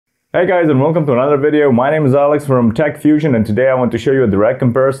Hey guys, and welcome to another video. My name is Alex from Tech Fusion, and today I want to show you a direct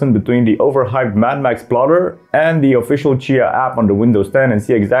comparison between the overhyped MadMax plotter and the official Chia app on the Windows 10 and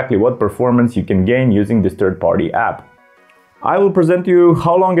see exactly what performance you can gain using this third-party app. I will present you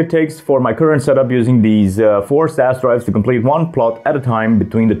how long it takes for my current setup using these 4 SAS drives to complete one plot at a time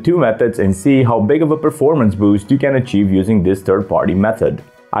between the two methods and see how big of a performance boost you can achieve using this third-party method.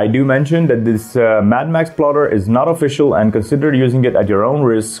 I do mention that this MadMax plotter is not official and consider using it at your own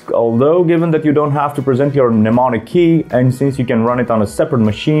risk, although given that you don't have to present your mnemonic key and since you can run it on a separate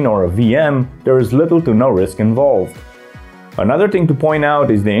machine or a VM, there is little to no risk involved. Another thing to point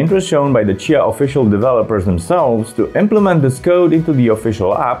out is the interest shown by the Chia official developers themselves to implement this code into the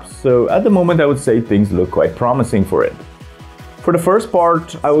official app, so at the moment I would say things look quite promising for it. For the first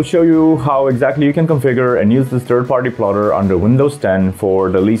part, I will show you how exactly you can configure and use this third-party plotter under Windows 10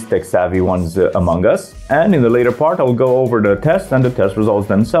 for the least tech-savvy ones among us. And in the later part, I will go over the test and the test results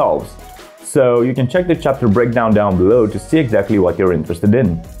themselves. So you can check the chapter breakdown down below to see exactly what you're interested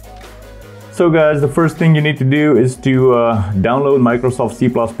in. So guys, the first thing you need to do is to download Microsoft C++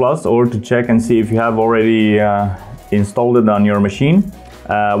 or to check and see if you have already installed it on your machine.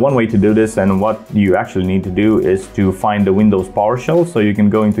 One way to do this and what you actually need to do is to find the Windows PowerShell. So you can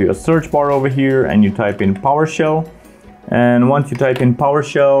go into your search bar over here and you type in PowerShell. And once you type in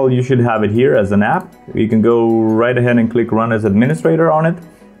PowerShell, you should have it here as an app. You can go right ahead and click Run as Administrator on it.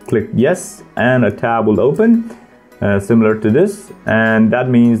 Click Yes, and a tab will open, similar to this. And that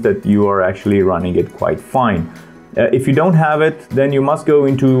means that you are actually running it quite fine. If you don't have it, then you must go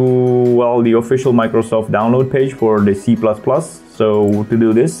into, well, the official Microsoft download page for the C++. So to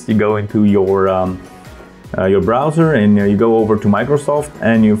do this, you go into your browser and you go over to Microsoft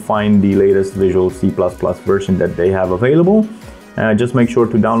and you find the latest Visual C++ version that they have available. Just make sure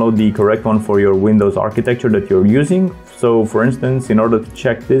to download the correct one for your Windows architecture that you're using. So for instance, in order to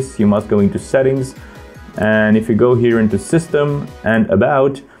check this, you must go into Settings. And if you go here into System and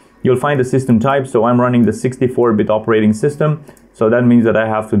About, you'll find the system type. So I'm running the 64-bit operating system. So that means that I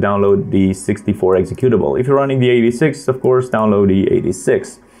have to download the 64 executable. If you're running the 86, of course, download the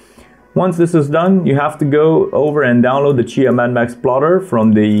 86. Once this is done, you have to go over and download the Chia MadMax plotter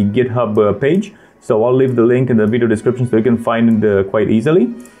from the GitHub page. So I'll leave the link in the video description so you can find it quite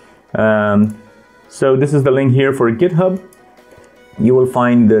easily. So this is the link here for GitHub. You will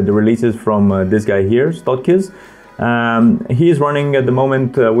find the releases from this guy here, Stotkiz. He is running at the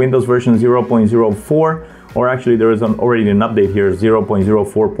moment Windows version 0.04, or actually there is already an update here,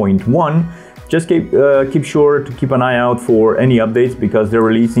 0.04.1. Just keep sure to keep an eye out for any updates because they're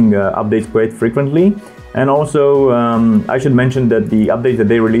releasing updates quite frequently. And also I should mention that the updates that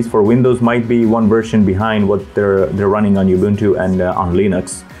they release for Windows might be one version behind what they're running on Ubuntu and on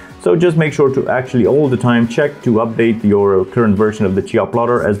Linux. So just make sure to actually all the time check to update your current version of the Chia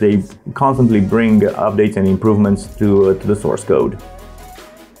plotter as they constantly bring updates and improvements to the source code.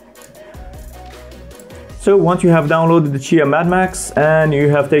 So once you have downloaded the Chia MadMax and you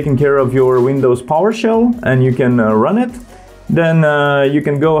have taken care of your Windows PowerShell and you can run it, then you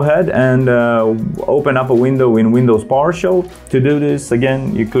can go ahead and open up a window in Windows PowerShell. To do this,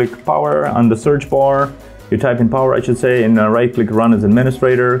 again, you click Power on the search bar. You type in Power, I should say, and right-click Run as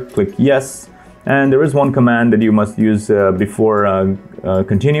Administrator, click Yes. And there is one command that you must use before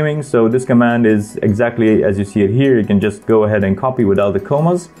continuing. So this command is exactly as you see it here. You can just go ahead and copy without the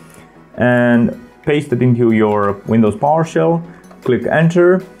commas and paste it into your Windows PowerShell, click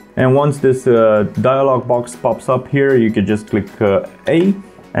Enter. And once this dialog box pops up here, you can just click A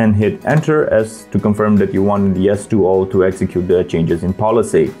and hit Enter as to confirm that you want the Yes to all to execute the changes in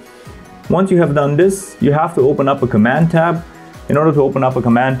policy. Once you have done this, you have to open up a command tab. In order to open up a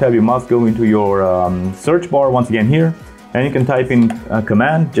command tab, you must go into your search bar once again here, and you can type in a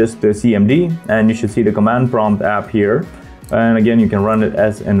command, just CMD, and you should see the command prompt app here. And again, you can run it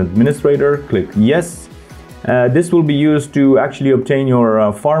as an administrator, click Yes. This will be used to actually obtain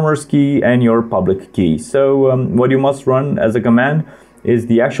your farmer's key and your public key. So what you must run as a command is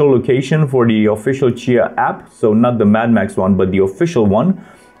the actual location for the official Chia app, so not the MadMax one, but the official one.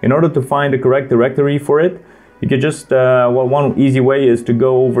 In order to find the correct directory for it, you can just, well, one easy way is to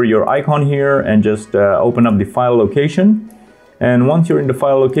go over your icon here and just open up the file location. And once you're in the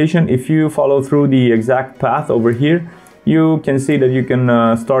file location, if you follow through the exact path over here, you can see that you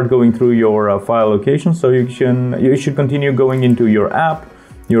can start going through your file location. So you should continue going into your app,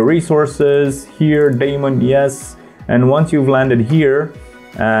 your resources, here, daemon, yes. And once you've landed here,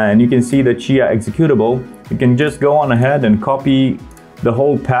 and you can see the Chia executable, you can just go on ahead and copy the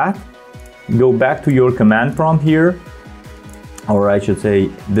whole path, go back to your command prompt here, or I should say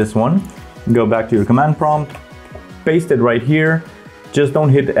this one, go back to your command prompt, paste it right here, Just don't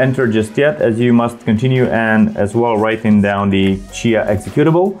hit enter just yet, as you must continue and as well writing down the Chia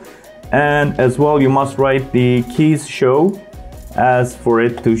executable. And as well, you must write the keys show as for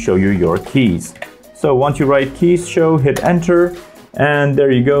it to show you your keys. So once you write keys show, hit enter, and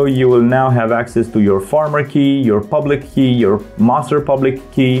there you go. You will now have access to your farmer key, your public key, your master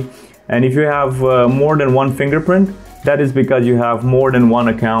public key. And if you have more than one fingerprint, that is because you have more than one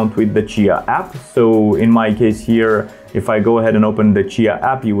account with the Chia app. So in my case here, if I go ahead and open the Chia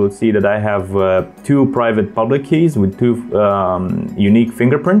app, you will see that I have two private public keys with two unique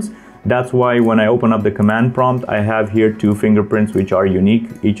fingerprints. That's why when I open up the command prompt, I have here two fingerprints which are unique,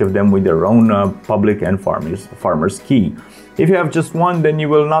 each of them with their own public and farmer's key. If you have just one, then you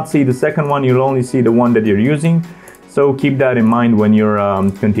will not see the second one, you'll only see the one that you're using. So keep that in mind when you're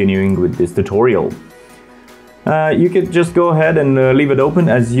continuing with this tutorial. You could just go ahead and leave it open,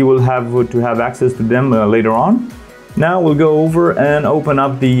 as you will have to have access to them later on. Now we'll go over and open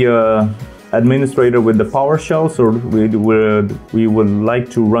up the administrator with the PowerShell, so we would like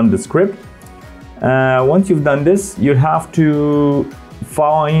to run the script. Once you've done this, you have to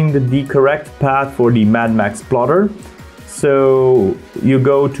find the correct path for the MadMax plotter. So you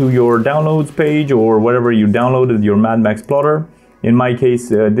go to your downloads page or wherever you downloaded your MadMax plotter. In my case,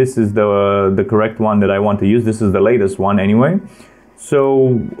 this is the correct one that I want to use. This is the latest one anyway.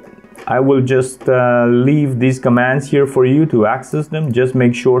 So I will just leave these commands here for you to access them. Just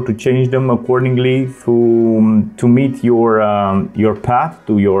make sure to change them accordingly to meet your path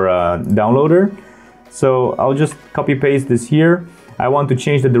to your downloader. So I'll just copy paste this here. I want to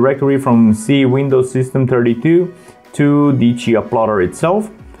change the directory from C Windows System 32 to the Chia plotter itself.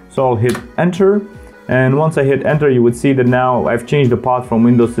 So I'll hit enter. And once I hit enter, you would see that now I've changed the path from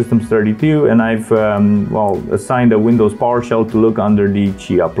Windows Systems 32 and I've assigned a Windows PowerShell to look under the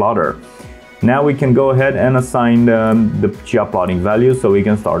Chia plotter. Now we can go ahead and assign the Chia plotting value so we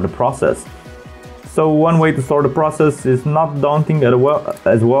can start the process. So one way to start the process is not daunting at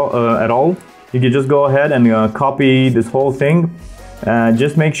all. You can just go ahead and copy this whole thing.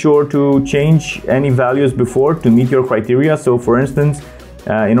 Just make sure to change any values before to meet your criteria. So for instance,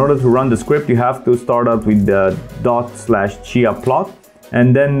 in order to run the script, you have to start out with the ./Chia plot,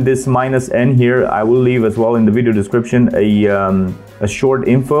 and then this -n here I will leave as well in the video description a short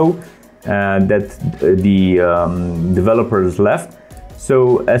info that the developers left,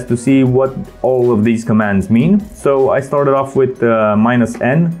 so as to see what all of these commands mean. So I started off with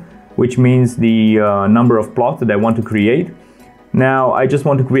 -n, which means the number of plots that I want to create. Now I just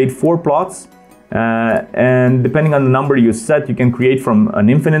want to create 4 plots. And depending on the number you set, you can create from an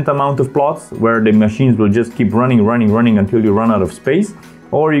infinite amount of plots where the machines will just keep running until you run out of space,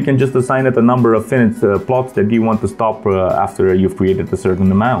 or you can just assign it a number of finite plots that you want to stop after you've created a certain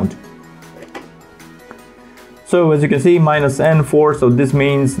amount. So as you can see, -n 4, so this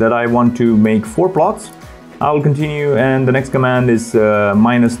means that I want to make 4 plots. I'll continue, and the next command is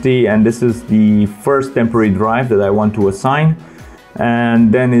 -t, and this is the first temporary drive that I want to assign.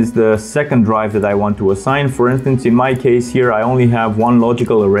 And then is the second drive that I want to assign. For instance, in my case here, I only have one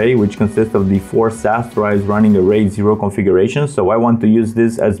logical array, which consists of the 4 SAS drives running array 0 configuration. So I want to use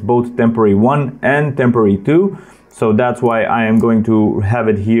this as both temporary 1 and temporary 2. So that's why I am going to have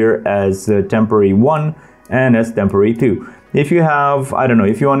it here as temporary 1 and as temporary 2. If you have, I don't know,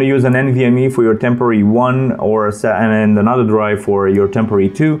 if you want to use an NVMe for your temporary 1 or and another drive for your temporary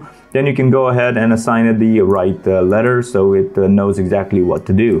 2, then you can go ahead and assign it the right letter so it knows exactly what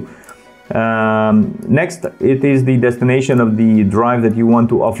to do. Next, it is the destination of the drive that you want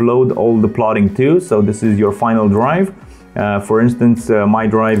to offload all the plotting to. So this is your final drive. For instance, my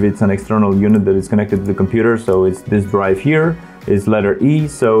drive, it's an external unit that is connected to the computer. So it's this drive here is letter E.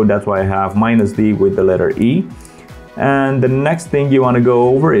 So that's why I have -D with the letter E. And the next thing you want to go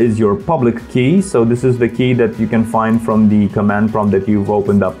over is your public key. So this is the key that you can find from the command prompt that you've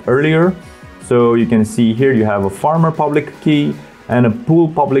opened up earlier. So you can see here you have a farmer public key and a pool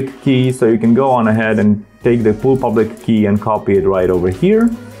public key. So you can go on ahead and take the pool public key and copy it right over here.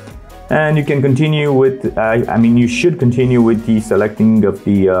 And you can continue with, you should continue with the selecting of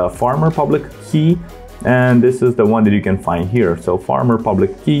the farmer public key. And this is the one that you can find here. So farmer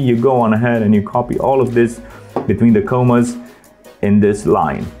public key, you go on ahead and you copy all of this between the commas in this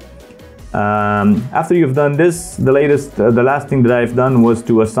line. After you've done this, the last thing that I've done was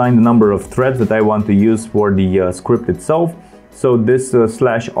to assign the number of threads that I want to use for the script itself. So this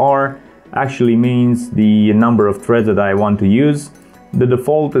 /r actually means the number of threads that I want to use. The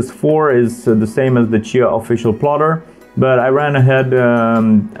default is 4, is the same as the Chia official plotter. But I ran ahead,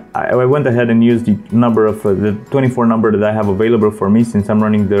 I went ahead and used the number of the 24 number that I have available for me, since I'm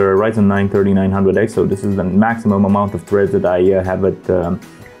running the Ryzen 9 3900X. So this is the maximum amount of threads that I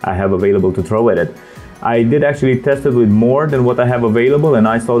have available to throw at it. I did actually test it with more than what I have available, and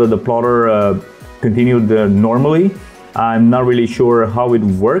I saw that the plotter continued normally. I'm not really sure how it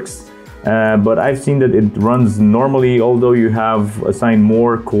works, but I've seen that it runs normally, although you have assigned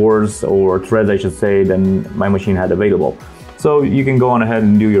more cores, or threads I should say, than my machine had available. So you can go on ahead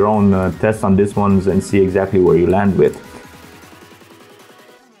and do your own tests on this ones and see exactly where you land with.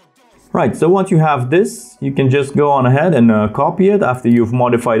 Right, so once you have this, you can just go on ahead and copy it after you've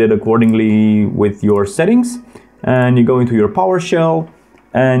modified it accordingly with your settings. And you go into your PowerShell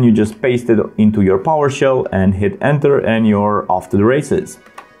and you just paste it into your PowerShell and hit enter, and you're off to the races.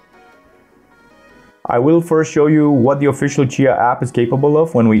 I will first show you what the official Chia app is capable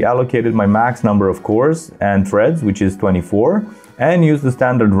of when we allocated my max number of cores and threads, which is 24, and use the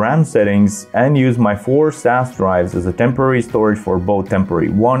standard RAM settings and use my 4 SAS drives as a temporary storage for both temporary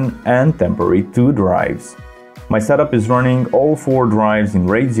 1 and temporary 2 drives. My setup is running all 4 drives in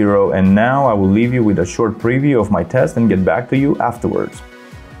RAID 0, and now I will leave you with a short preview of my test and get back to you afterwards.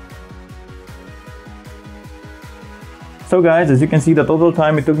 So guys, as you can see, the total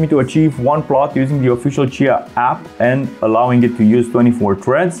time it took me to achieve one plot using the official Chia app and allowing it to use 24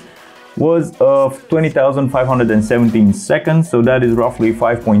 threads was of 20,517 seconds. So that is roughly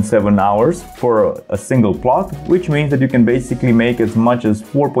 5.7 hours for a single plot, which means that you can basically make as much as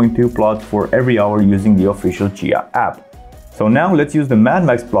 4.2 plots for every hour using the official Chia app. So now let's use the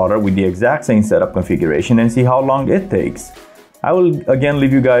MadMax plotter with the exact same setup configuration and see how long it takes. I will again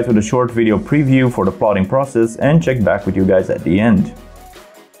leave you guys with a short video preview for the plotting process and check back with you guys at the end.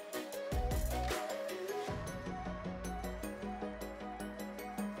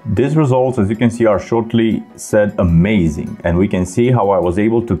 These results, as you can see, are shortly said amazing, and we can see how I was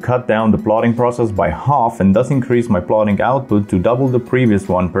able to cut down the plotting process by half and thus increase my plotting output to double the previous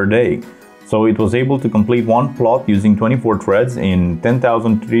one per day. So it was able to complete one plot using 24 threads in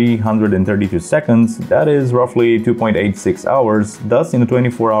 10,332 seconds, that is roughly 2.86 hours. Thus in a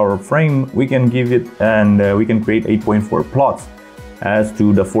 24-hour frame we can give it, and we can create 8.4 plots as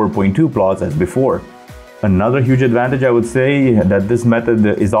to the 4.2 plots as before. Another huge advantage I would say that this method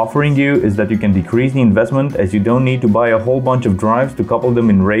is offering you is that you can decrease the investment, as you don't need to buy a whole bunch of drives to couple them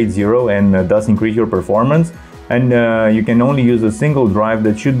in RAID 0 and thus increase your performance. And you can only use a single drive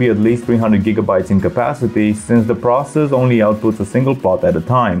that should be at least 300 gigabytes in capacity, since the process only outputs a single plot at a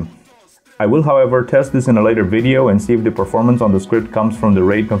time. I will however test this in a later video and see if the performance on the script comes from the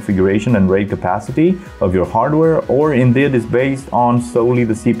RAID configuration and RAID capacity of your hardware, or indeed is based on solely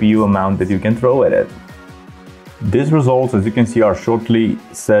the CPU amount that you can throw at it. These results, as you can see, are shortly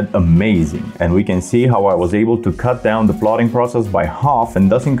said amazing, and we can see how I was able to cut down the plotting process by half and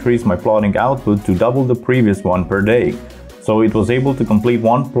thus increase my plotting output to double the previous one per day. So it was able to complete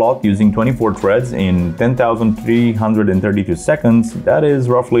one plot using 24 threads in 10,332 seconds, that is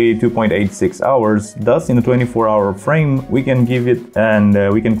roughly 2.86 hours. Thus in a 24-hour frame we can give it, and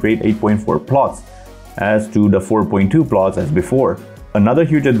we can create 8.4 plots as to the 4.2 plots as before. Another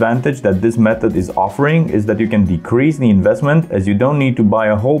huge advantage that this method is offering is that you can decrease the investment, as you don't need to buy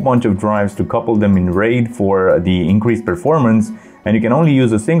a whole bunch of drives to couple them in RAID for the increased performance, and you can only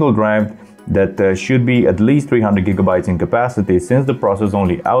use a single drive that should be at least 300 gigabytes in capacity, since the process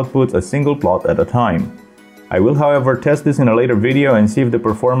only outputs a single plot at a time. I will however test this in a later video and see if the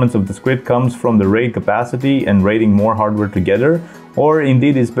performance of the script comes from the RAID capacity and RAIDing more hardware together, or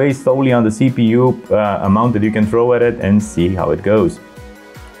indeed is based solely on the CPU amount that you can throw at it, and see how it goes.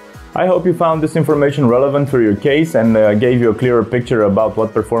 I hope you found this information relevant for your case and gave you a clearer picture about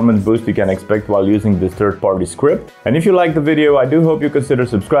what performance boost you can expect while using this third-party script. And if you liked the video, I do hope you consider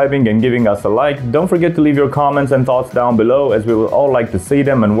subscribing and giving us a like. Don't forget to leave your comments and thoughts down below, as we will all like to see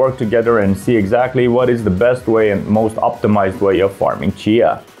them and work together and see exactly what is the best way and most optimized way of farming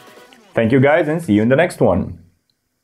Chia. Thank you guys, and see you in the next one.